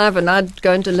would arrive and I'd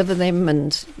go and deliver them,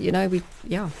 and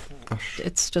Gosh.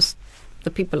 It's just,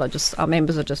 our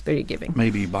members are just very giving.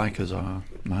 Maybe bikers are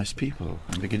nice people.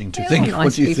 I'm beginning to They think. are nice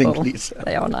What do you people. think, Lisa?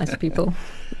 They are nice people.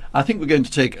 I think we're going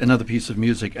to take another piece of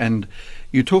music, and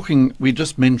we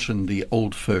just mentioned the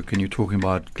old folk, and you're talking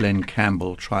about Glenn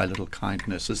Campbell, Try a Little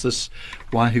Kindness.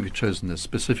 Why have you chosen this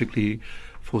specifically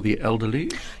for the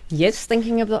elderly? Yes,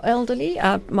 thinking of the elderly.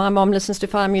 My mom listens to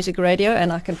Fire Music Radio,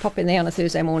 and I can pop in there on a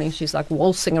Thursday morning. She's like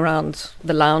waltzing around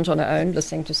the lounge on her own,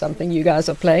 listening to something you guys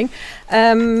are playing.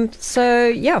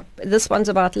 This one's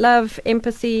about love,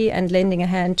 empathy, and lending a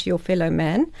hand to your fellow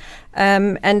man.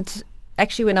 And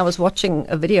actually, when I was watching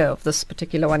a video of this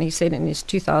particular one, he said in his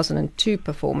 2002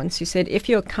 performance, he said, if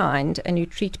you're kind and you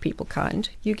treat people kind,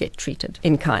 you get treated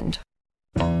in kind.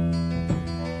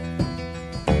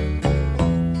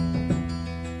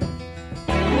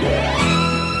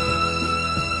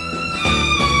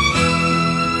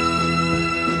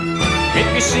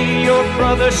 If you see your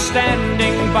brother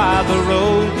standing by the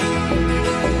road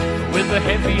with a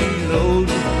heavy load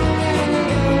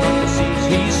from the seeds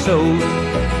he sowed,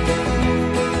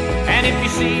 and if you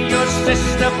see your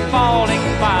sister falling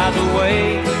by the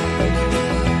way,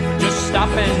 just stop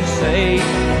and say,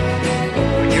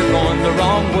 you're going the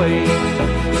wrong way.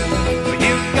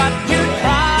 You've got to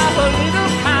try a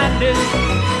little kindness,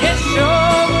 yes, show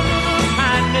a little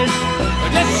kindness,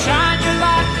 just shine your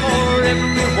light for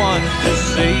everyone to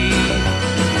see.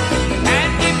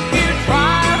 And if you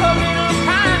try a little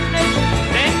kindness,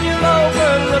 then you'll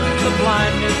overlook the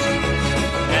blindness,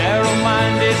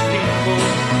 narrow-minded people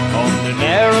on the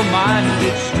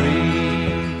narrow-minded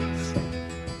streets.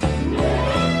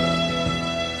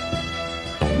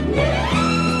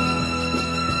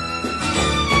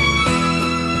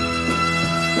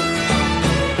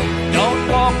 Don't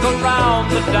walk around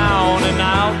the down and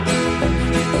out,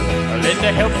 lend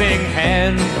a helping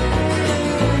hand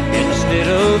instead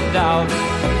of doubt.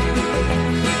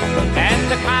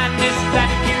 And the kindness that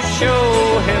you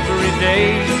show every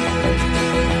day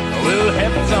will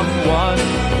help someone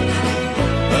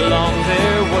along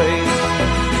their way.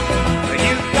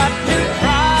 You've got to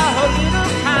try a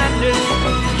little kindness,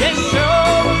 yes, show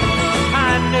a little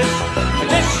kindness.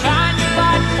 Let's shine your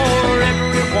light for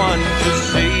everyone to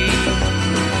see.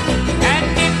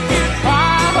 And if you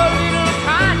try a little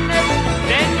kindness,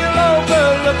 then you'll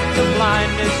overlook the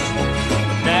blindness,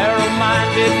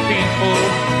 narrow-minded people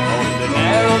on the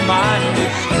narrow-minded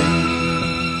street.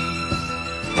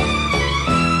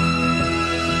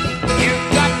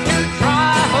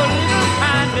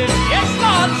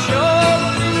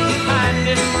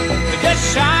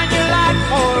 Shine your light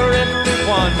for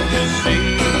everyone to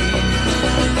see.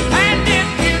 And if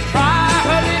you try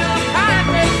a little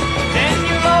kindness, then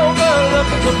you'll overlook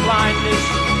the blindness,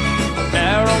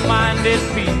 narrow-minded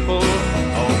people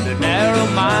on the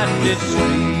narrow-minded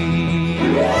street.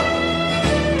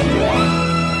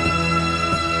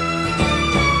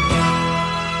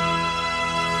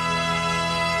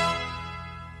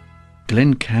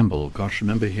 Glenn Campbell, gosh,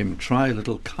 remember him, Try a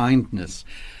Little Kindness.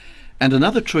 And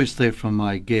another choice there from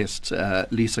my guest,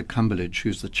 Lisa Cumberledge,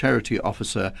 who's the charity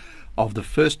officer of the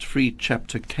First Free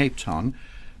Chapter Cape Town,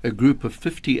 a group of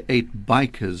 58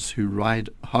 bikers who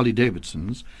ride Harley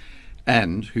Davidsons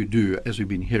and who do, as we've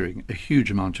been hearing, a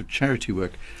huge amount of charity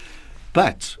work.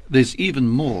 But there's even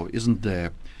more, isn't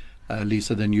there,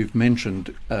 Lisa, than you've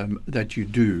mentioned that you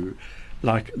do,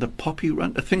 like the Poppy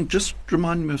Run. I think, just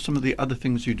remind me of some of the other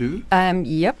things you do.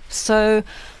 Yep. So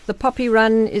the Poppy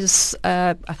Run is,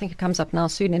 I think it comes up now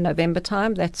soon in November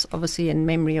time. That's obviously in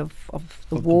memory of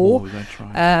the war. That's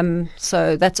right.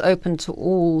 So that's open to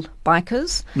all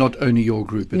bikers. Not only your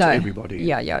group, it's everybody.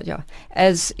 Yeah.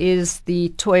 As is the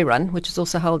Toy Run, which is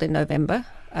also held in November.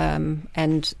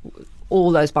 And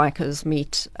all those bikers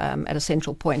meet at a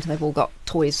central point, and they've all got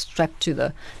toys strapped to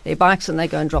their bikes, and they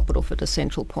go and drop it off at a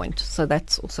central point. So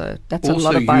that's a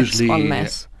lot of bikes en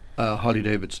masse. Harley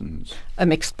Davidsons. A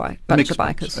mixed bunch of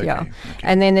bikers, okay, yeah. Okay.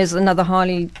 And then there's another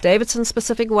Harley Davidson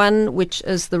specific one, which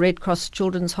is the Red Cross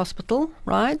Children's Hospital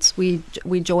rides. We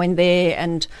join there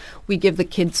and we give the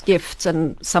kids gifts,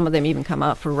 and some of them even come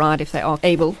out for a ride if they are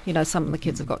able. You know, some of the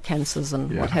kids have got cancers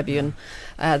and what have you, and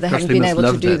they haven't been able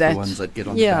to do that. The ones that get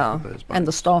on the back of those bikes. And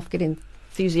the staff get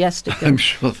enthusiastic. I'm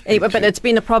sure they do. But it's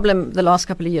been a problem the last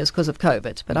couple of years because of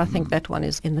COVID. But I think that one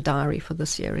is in the diary for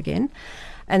this year again.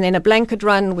 And then a blanket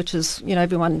run, which is,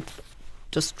 everyone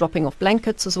just dropping off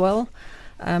blankets as well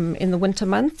in the winter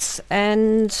months.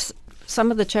 And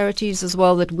some of the charities as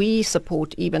well that we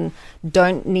support even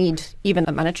don't need even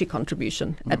a monetary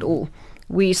contribution at all.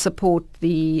 We support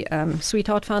the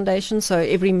Sweetheart Foundation. So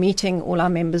every meeting, all our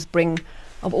members bring,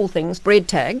 of all things, bread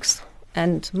tags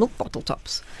and milk bottle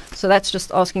tops. So that's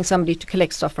just asking somebody to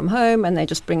collect stuff from home, and they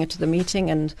just bring it to the meeting,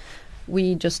 and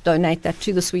we just donate that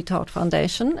to the Sweetheart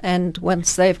Foundation. And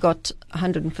once they've got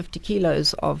 150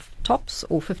 kilos of tops tops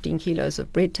or 15 kilos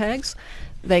of bread tags.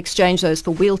 They exchange those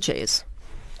for wheelchairs.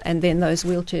 And then those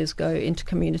wheelchairs go into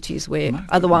communities where My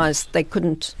otherwise they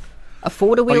couldn't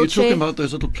afford a Are you wheelchair. talking about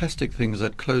those little plastic things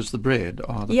that close the bread?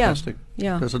 Or the Yeah, plastic,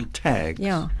 yeah. those little tags?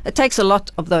 Yeah, it takes a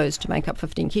lot of those to make up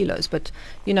 15 kilos, but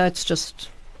it's just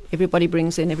everybody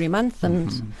brings in every month,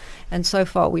 and so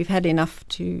far we've had enough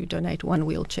to donate one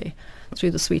wheelchair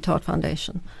through the Sweetheart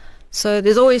Foundation. So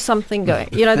there's always something going.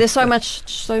 There's so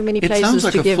many It places sounds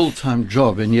like to a give. full-time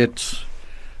job, and yet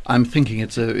I'm thinking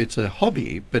it's a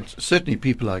hobby. But certainly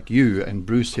people like you and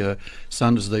Bruce here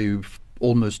sound as though you're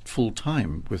almost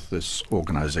full-time with this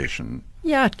organisation.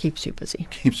 Yeah, it keeps you busy.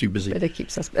 Keeps you busy. But it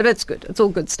keeps us. But it's good. It's all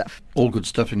good stuff. All good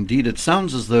stuff indeed. It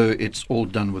sounds as though it's all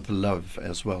done with love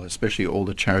as well, especially all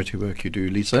the charity work you do,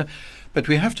 Lisa. But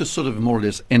we have to sort of more or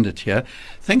less end it here.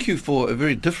 Thank you for a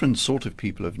very different sort of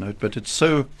People of Note, but it's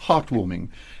so heartwarming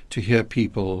to hear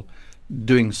people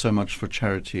doing so much for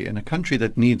charity in a country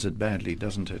that needs it badly,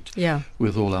 doesn't it? Yeah.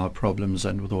 With all our problems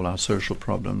and with all our social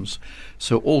problems.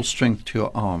 So all strength to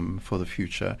your arm for the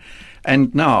future.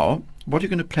 And now, what are you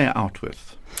going to play out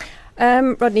with?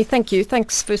 Rodney, thank you.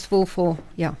 Thanks, first of all, for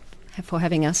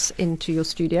having us into your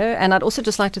studio. And I'd also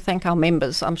just like to thank our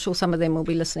members. I'm sure some of them will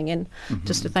be listening in,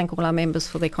 just to thank all our members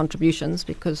for their contributions,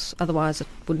 because otherwise it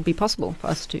wouldn't be possible for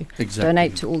us to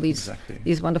donate to all these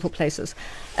wonderful places.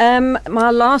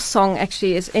 My last song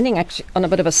actually is ending on a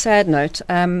bit of a sad note,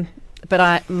 but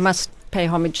I must pay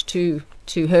homage to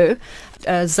her.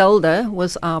 Zelda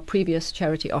was our previous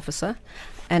charity officer.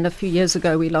 And a few years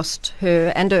ago, we lost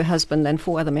her and her husband and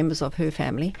 4 other members of her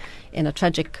family in a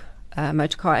tragic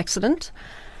motor car accident.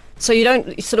 So you're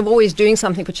sort of always doing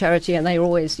something for charity, and I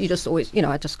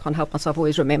just can't help myself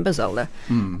always remember Zelda.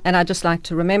 And I just like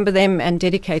to remember them and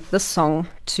dedicate this song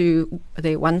to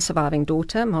their one surviving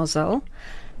daughter, Marzel.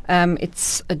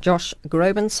 It's a Josh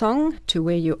Groban song, To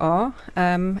Where You Are.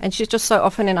 And she's just so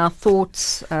often in our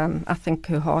thoughts. I think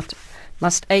her heart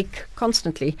must ache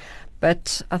constantly.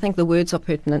 But I think the words are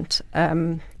pertinent.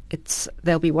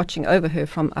 They'll be watching over her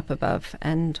from up above,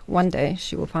 and one day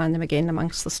she will find them again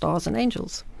amongst the stars and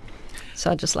angels. So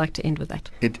I'd just like to end with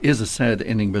that. It is a sad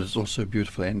ending, but it's also a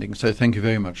beautiful ending. So thank you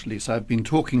very much, Lisa. I've been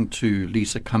talking to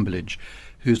Lisa Cumberledge,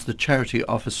 who's the charity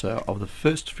officer of the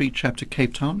First Free Chapter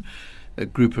Cape Town, a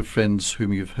group of friends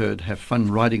whom you've heard have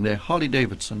fun riding their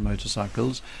Harley-Davidson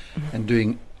motorcycles and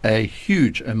doing a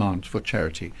huge amount for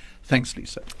charity. Thanks,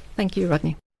 Lisa. Thank you,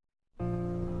 Rodney.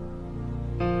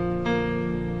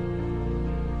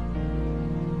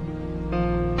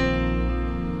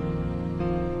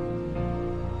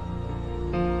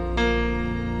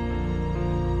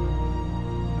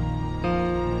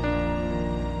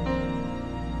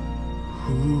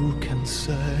 Who can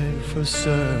say for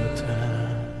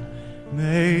certain?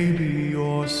 Maybe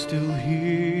you're still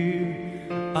here.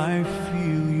 I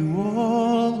feel you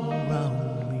all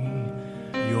around me.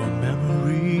 Your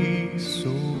memory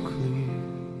so clear.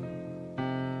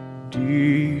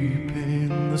 Deep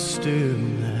in the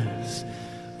stillness,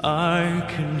 I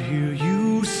can hear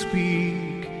you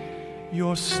speak.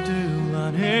 You're still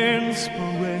an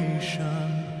inspiration.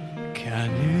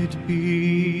 Can it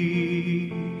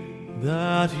be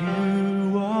that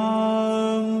you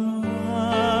are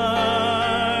mine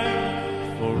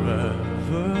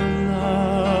forever,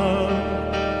 love,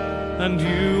 and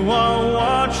you are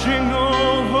watching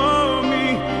over me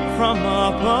from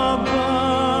up above?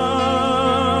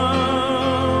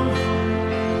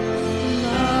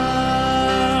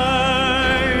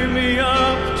 Fly me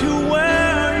up to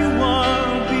where you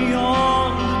are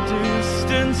beyond the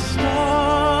distant star.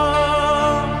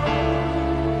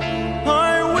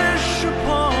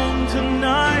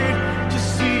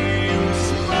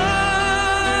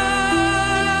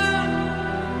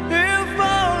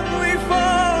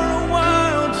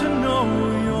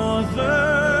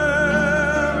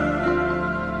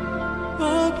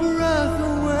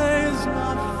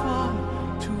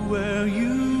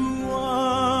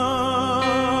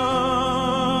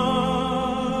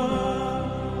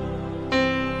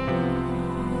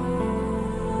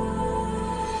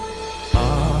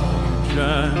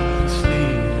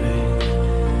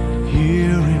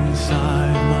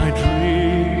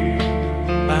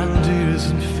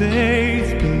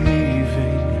 Faith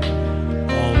believing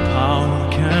all power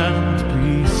can't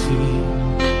be seen.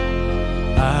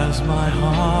 As my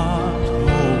heart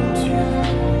holds you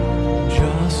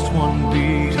just one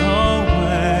beat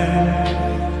away,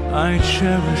 I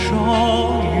cherish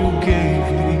all you gave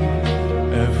me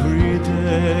every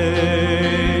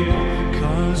day.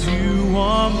 'Cause you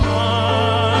are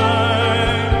mine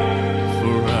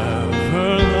forever,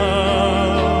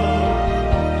 love,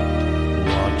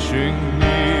 watching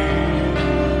me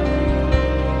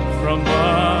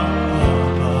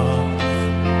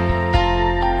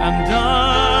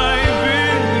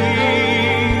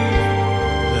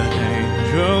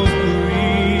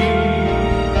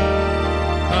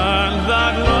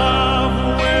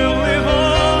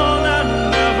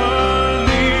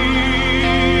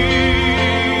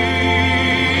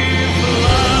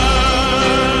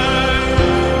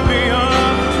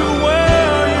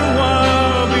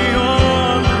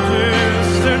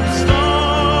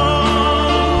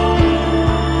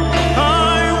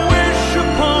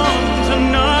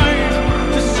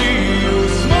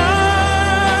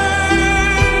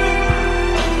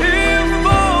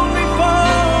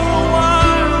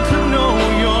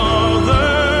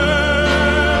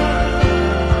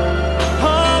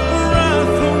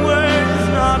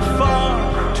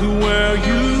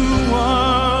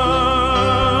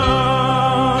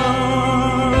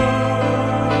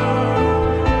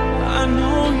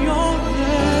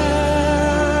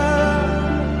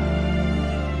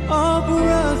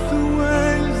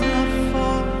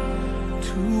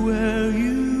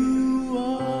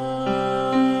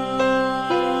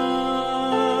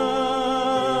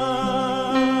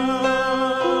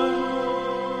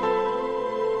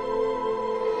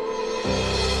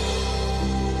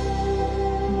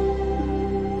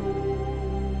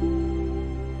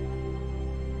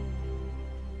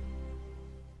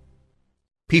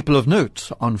People of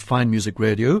Note on Fine Music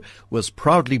Radio was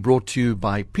proudly brought to you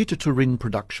by Peter Turin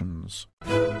Productions.